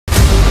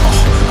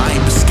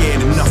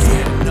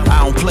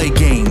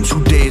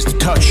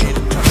touch it.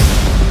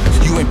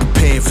 You ain't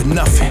prepared for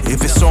nothing.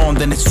 If it's on,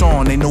 then it's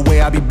on. Ain't no way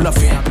I be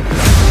bluffing.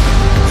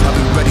 I've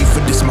been ready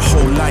for this my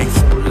whole life.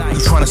 You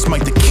tryna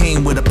smite the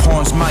king with a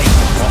pawn's might.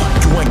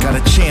 You ain't got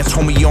a chance,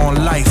 homie, on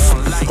life.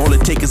 All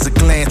it take is a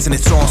glance and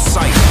it's on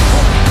sight.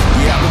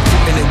 Yeah, I've been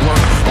putting in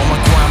work. On my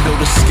grind,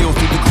 build a skill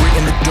through the grit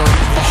and the dirt.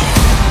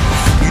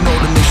 You know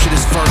the mission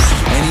is first.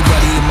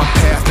 Anybody in my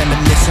path and the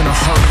missing or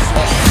hurt.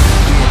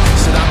 Yeah,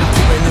 said I've